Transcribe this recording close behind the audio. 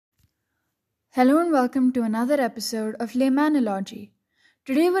Hello and welcome to another episode of Laymanology.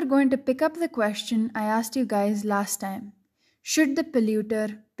 Today we're going to pick up the question I asked you guys last time. Should the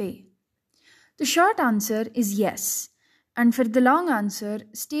polluter pay? The short answer is yes. And for the long answer,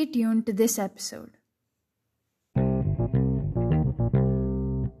 stay tuned to this episode.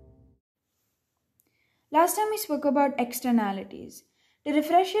 Last time we spoke about externalities. To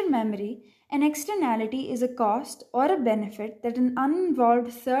refresh your memory, an externality is a cost or a benefit that an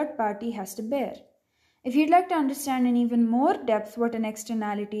uninvolved third party has to bear. If you'd like to understand in even more depth what an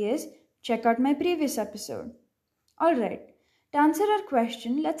externality is, check out my previous episode. Alright, to answer our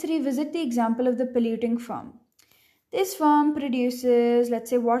question, let's revisit the example of the polluting firm. This firm produces,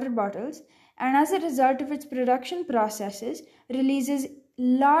 let's say, water bottles, and as a result of its production processes, releases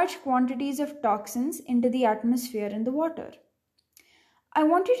large quantities of toxins into the atmosphere and the water. I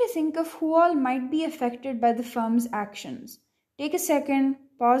want you to think of who all might be affected by the firm's actions. Take a second,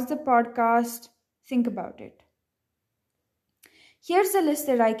 pause the podcast, think about it. Here's the list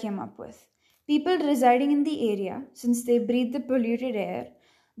that I came up with. People residing in the area, since they breathe the polluted air,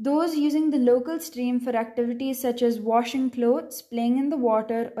 those using the local stream for activities such as washing clothes, playing in the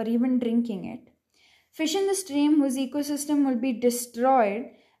water, or even drinking it, fish in the stream whose ecosystem will be destroyed,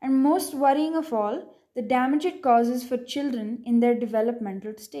 and most worrying of all, the damage it causes for children in their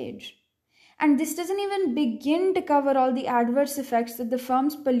developmental stage. And this doesn't even begin to cover all the adverse effects that the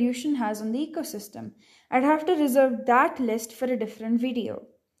firm's pollution has on the ecosystem. I'd have to reserve that list for a different video.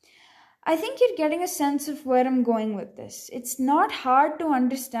 I think you're getting a sense of where I'm going with this. It's not hard to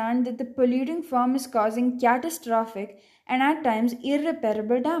understand that the polluting firm is causing catastrophic and at times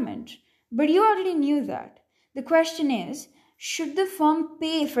irreparable damage. But you already knew that. The question is, should the firm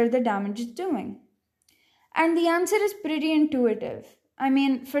pay for the damage it's doing? And the answer is pretty intuitive. I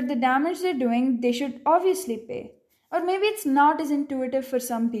mean, for the damage they're doing, they should obviously pay. Or maybe it's not as intuitive for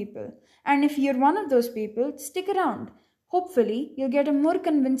some people. And if you're one of those people, stick around. Hopefully, you'll get a more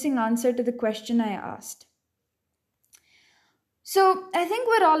convincing answer to the question I asked. So, I think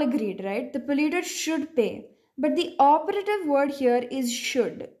we're all agreed, right? The polluter should pay. But the operative word here is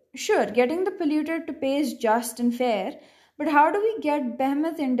should. Sure, getting the polluter to pay is just and fair, but how do we get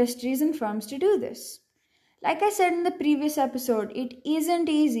behemoth industries and firms to do this? Like I said in the previous episode, it isn't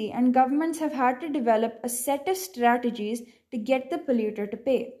easy, and governments have had to develop a set of strategies to get the polluter to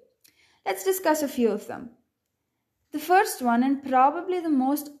pay. Let's discuss a few of them. The first one, and probably the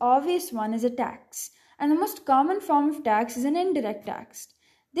most obvious one, is a tax. And the most common form of tax is an indirect tax.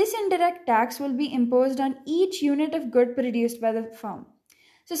 This indirect tax will be imposed on each unit of good produced by the firm.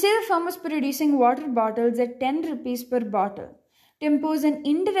 So say the firm was producing water bottles at 10 rupees per bottle. To impose an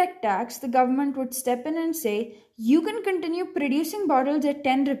indirect tax, the government would step in and say, you can continue producing bottles at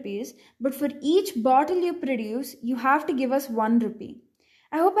 10 rupees, but for each bottle you produce, you have to give us 1 rupee.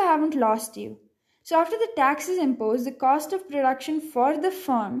 I hope I haven't lost you. So after the tax is imposed, the cost of production for the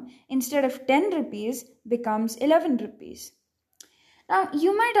firm, instead of 10 rupees, becomes 11 rupees. Now,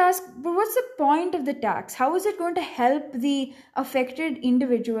 you might ask, but what's the point of the tax? How is it going to help the affected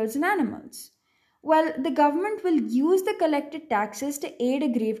individuals and animals? Well, the government will use the collected taxes to aid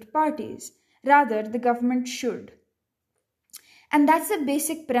aggrieved parties. Rather, the government should. And that's the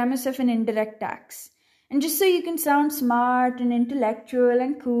basic premise of an indirect tax. And just so you can sound smart and intellectual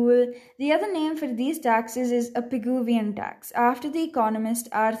and cool, the other name for these taxes is a Pigouvian tax, after the economist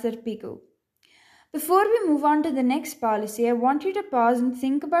Arthur Pigou. Before we move on to the next policy, I want you to pause and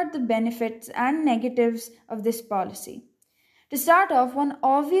think about the benefits and negatives of this policy. To start off, one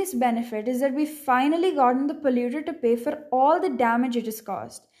obvious benefit is that we've finally gotten the polluter to pay for all the damage it has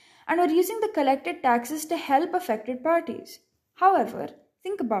caused, and we're using the collected taxes to help affected parties. However,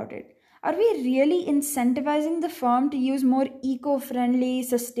 think about it. Are we really incentivizing the firm to use more eco-friendly,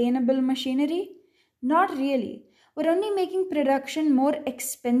 sustainable machinery? Not really. We're only making production more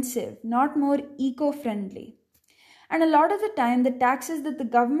expensive, not more eco-friendly. And a lot of the time, the taxes that the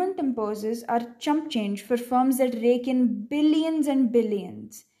government imposes are chump change for firms that rake in billions and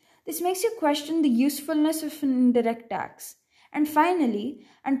billions. This makes you question the usefulness of an indirect tax. And finally,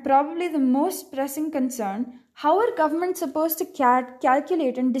 and probably the most pressing concern, how are governments supposed to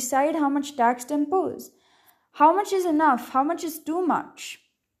calculate and decide how much tax to impose? How much is enough? How much is too much?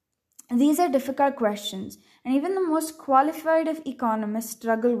 These are difficult questions, and even the most qualified of economists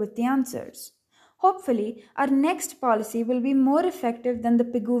struggle with the answers. Hopefully, our next policy will be more effective than the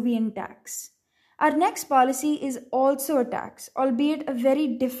Pigouvian tax. Our next policy is also a tax, albeit a very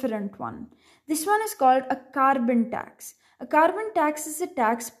different one. This one is called a carbon tax. A carbon tax is a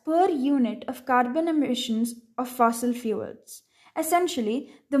tax per unit of carbon emissions of fossil fuels.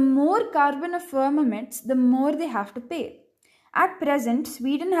 Essentially, the more carbon a firm emits, the more they have to pay. At present,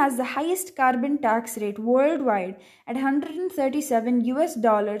 Sweden has the highest carbon tax rate worldwide at 137 US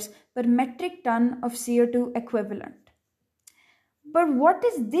dollars per metric ton of CO2 equivalent. But what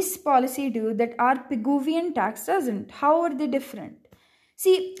does this policy do that our Piguvian tax doesn't? How are they different?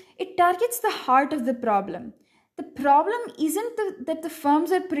 See, it targets the heart of the problem. The problem isn't that the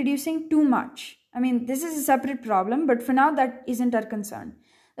firms are producing too much. I mean, this is a separate problem, but for now, that isn't our concern.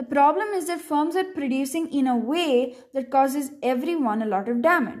 The problem is that firms are producing in a way that causes everyone a lot of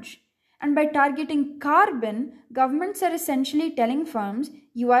damage. And by targeting carbon, governments are essentially telling firms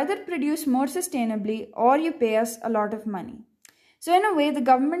you either produce more sustainably or you pay us a lot of money. So, in a way, the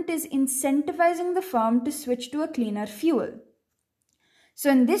government is incentivizing the firm to switch to a cleaner fuel. So,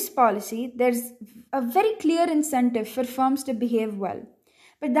 in this policy, there's a very clear incentive for firms to behave well.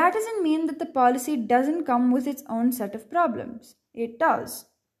 But that doesn't mean that the policy doesn't come with its own set of problems. It does.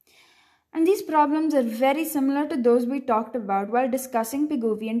 And these problems are very similar to those we talked about while discussing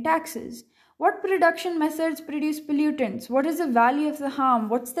Piguvian taxes. What production methods produce pollutants? What is the value of the harm?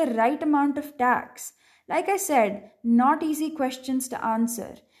 What's the right amount of tax? Like I said, not easy questions to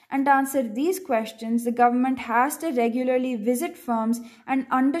answer. And to answer these questions, the government has to regularly visit firms and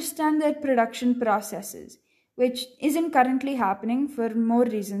understand their production processes, which isn't currently happening for more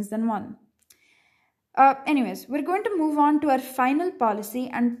reasons than one. Anyways, we're going to move on to our final policy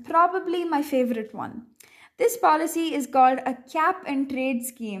and probably my favorite one. This policy is called a cap and trade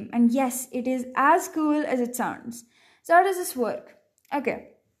scheme, and yes, it is as cool as it sounds. So, how does this work? Okay.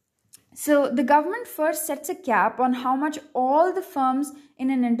 So, the government first sets a cap on how much all the firms in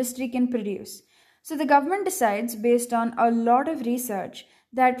an industry can produce. So, the government decides, based on a lot of research,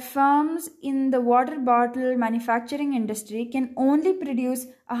 that firms in the water bottle manufacturing industry can only produce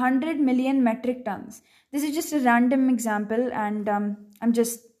 100 million metric tons. This is just a random example, and I'm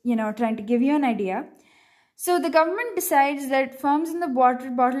just, trying to give you an idea. So, the government decides that firms in the water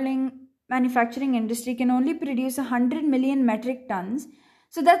bottling manufacturing industry can only produce 100 million metric tons.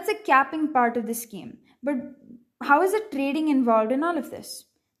 So that's the capping part of the scheme. But how is the trading involved in all of this?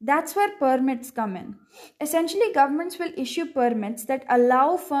 That's where permits come in. Essentially, governments will issue permits that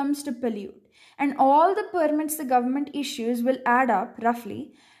allow firms to pollute. And all the permits the government issues will add up,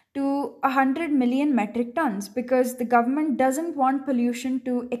 roughly, to 100 million metric tons because the government doesn't want pollution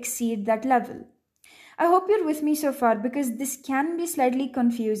to exceed that level. I hope you're with me so far because this can be slightly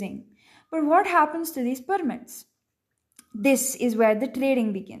confusing. But what happens to these permits? This is where the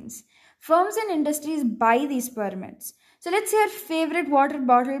trading begins. Firms and industries buy these permits. So let's say our favorite water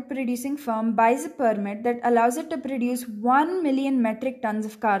bottle producing firm buys a permit that allows it to produce 1 million metric tons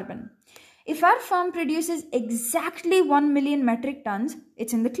of carbon. If our firm produces exactly 1 million metric tons,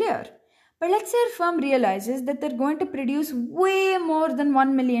 it's in the clear. But let's say our firm realizes that they're going to produce way more than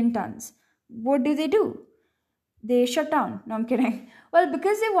 1 million tons. What do? They shut down. No, I'm kidding. Well,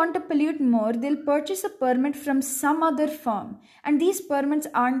 because they want to pollute more, they'll purchase a permit from some other firm. And these permits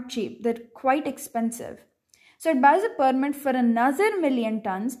aren't cheap, they're quite expensive. So it buys a permit for another million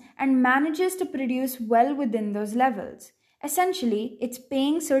tons and manages to produce well within those levels. Essentially, it's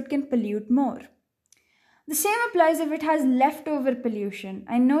paying so it can pollute more. The same applies if it has leftover pollution.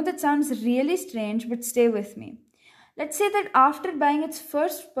 I know that sounds really strange, but stay with me. Let's say that after buying its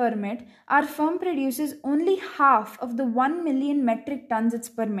first permit, our firm produces only half of the 1 million metric tons it's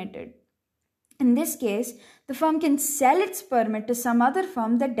permitted. In this case, the firm can sell its permit to some other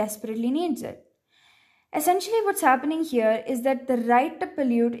firm that desperately needs it. Essentially, what's happening here is that the right to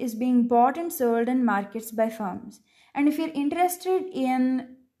pollute is being bought and sold in markets by firms. And if you're interested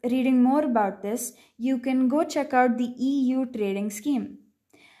in reading more about this, you can go check out the EU trading scheme.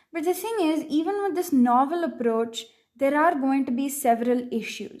 But the thing is, even with this novel approach, there are going to be several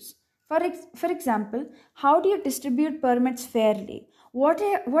issues. For example, how do you distribute permits fairly?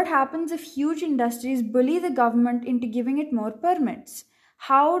 What happens if huge industries bully the government into giving it more permits?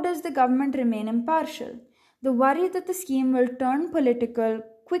 How does the government remain impartial? The worry that the scheme will turn political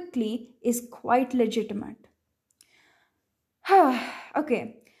quickly is quite legitimate.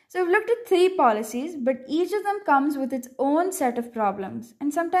 Okay, so we've looked at 3 policies, but each of them comes with its own set of problems,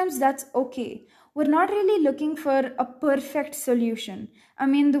 and sometimes that's okay. We're not really looking for a perfect solution. I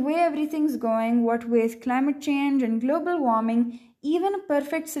mean, the way everything's going, what with climate change and global warming, even a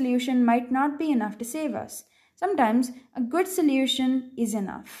perfect solution might not be enough to save us. Sometimes a good solution is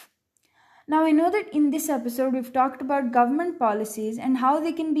enough. Now, I know that in this episode we've talked about government policies and how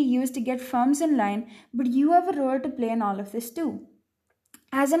they can be used to get firms in line, but you have a role to play in all of this too.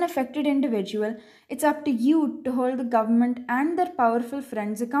 As an affected individual, it's up to you to hold the government and their powerful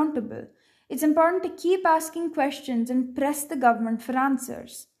friends accountable. It's important to keep asking questions and press the government for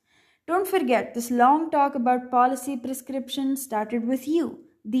answers. Don't forget, this long talk about policy prescription started with you,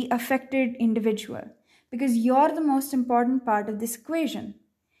 the affected individual, because you're the most important part of this equation.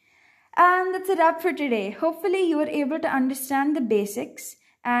 And that's a wrap for today. Hopefully, you were able to understand the basics,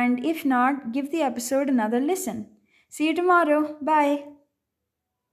 and if not, give the episode another listen. See you tomorrow. Bye.